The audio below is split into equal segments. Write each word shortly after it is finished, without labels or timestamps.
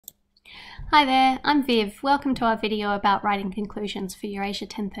Hi there, I'm Viv. Welcome to our video about writing conclusions for your ASIA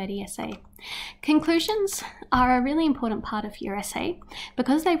 1030 essay. Conclusions are a really important part of your essay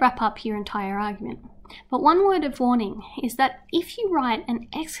because they wrap up your entire argument. But one word of warning is that if you write an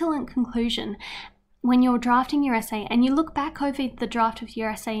excellent conclusion when you're drafting your essay and you look back over the draft of your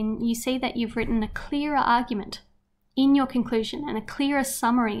essay and you see that you've written a clearer argument in your conclusion and a clearer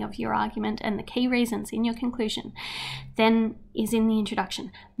summary of your argument and the key reasons in your conclusion then is in the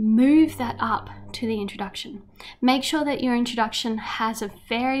introduction. Move that up to the introduction. Make sure that your introduction has a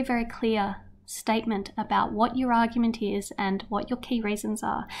very, very clear statement about what your argument is and what your key reasons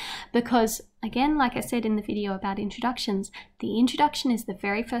are, because again, like I said in the video about introductions, the introduction is the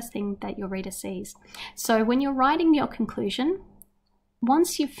very first thing that your reader sees. So when you're writing your conclusion,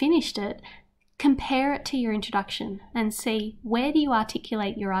 once you've finished it, compare it to your introduction and see where do you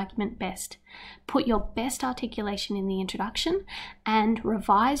articulate your argument best. Put your best articulation in the introduction and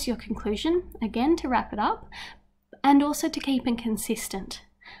revise your conclusion, again to wrap it up, and also to keep it consistent.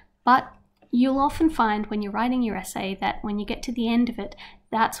 But you'll often find when you're writing your essay that when you get to the end of it,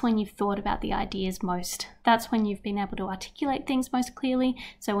 that's when you've thought about the ideas most. That's when you've been able to articulate things most clearly.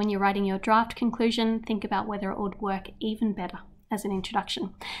 So when you're writing your draft conclusion, think about whether it would work even better as an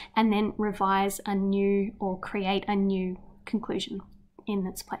introduction, and then revise a new or create a new conclusion in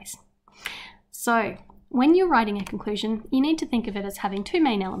its place. So when you're writing a conclusion, you need to think of it as having two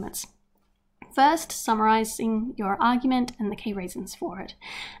main elements. First, summarizing your argument and the key reasons for it,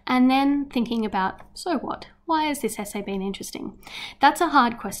 and then thinking about, so what? Why has this essay been interesting? That's a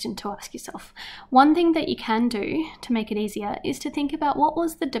hard question to ask yourself. One thing that you can do to make it easier is to think about what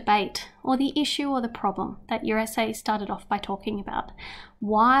was the debate or the issue or the problem that your essay started off by talking about.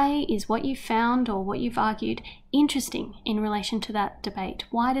 Why is what you found or what you've argued interesting in relation to that debate?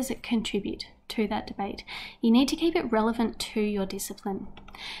 Why does it contribute to that debate? You need to keep it relevant to your discipline.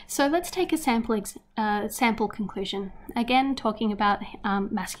 So let's take a sample conclusion, again talking about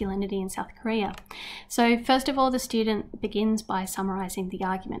masculinity in South Korea. So first of all, the student begins by summarizing the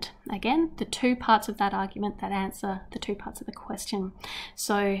argument. Again, the two parts of that argument that answer the two parts of the question.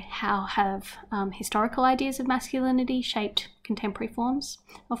 So how have historical ideas of masculinity shaped contemporary forms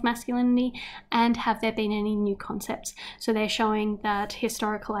of masculinity, and have there been any new concepts? So they're showing that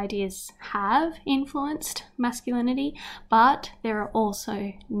historical ideas have influenced masculinity, but there are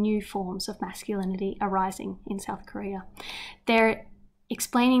also new forms of masculinity arising in South Korea. They're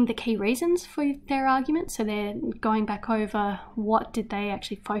explaining the key reasons for their argument, so they're going back over what did they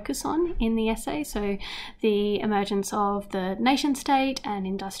actually focus on in the essay. So the emergence of the nation state and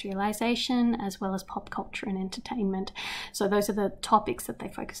industrialization, as well as pop culture and entertainment. So those are the topics that they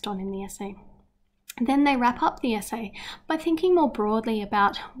focused on in the essay. Then they wrap up the essay by thinking more broadly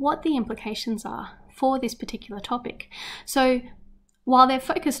about what the implications are for this particular topic. So while they're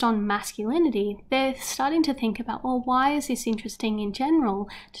focused on masculinity, they're starting to think about, well, why is this interesting in general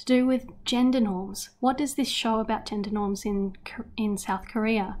to do with gender norms? What does this show about gender norms in South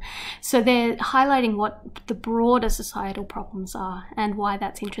Korea? So they're highlighting what the broader societal problems are and why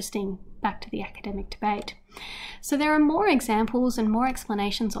that's interesting back to the academic debate. So there are more examples and more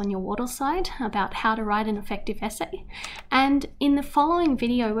explanations on your Wordle site about how to write an effective essay. And in the following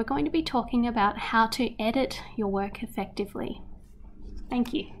video, we're going to be talking about how to edit your work effectively.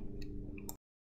 Thank you.